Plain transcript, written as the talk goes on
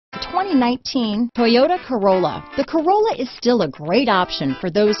2019 Toyota Corolla. The Corolla is still a great option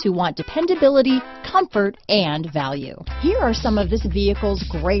for those who want dependability, comfort, and value. Here are some of this vehicle's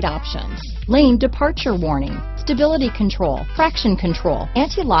great options: lane departure warning, stability control, traction control,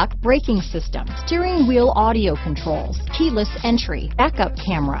 anti-lock braking system, steering wheel audio controls, keyless entry, backup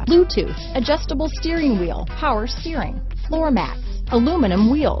camera, Bluetooth, adjustable steering wheel, power steering, floor mats,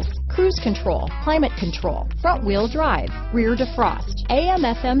 aluminum wheels, cruise control, climate control, front wheel drive, rear defrost,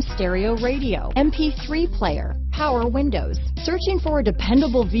 AM/FM stereo radio, MP3 player, power windows. Searching for a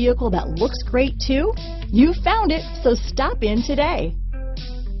dependable vehicle that looks great too? You found it, so stop in today.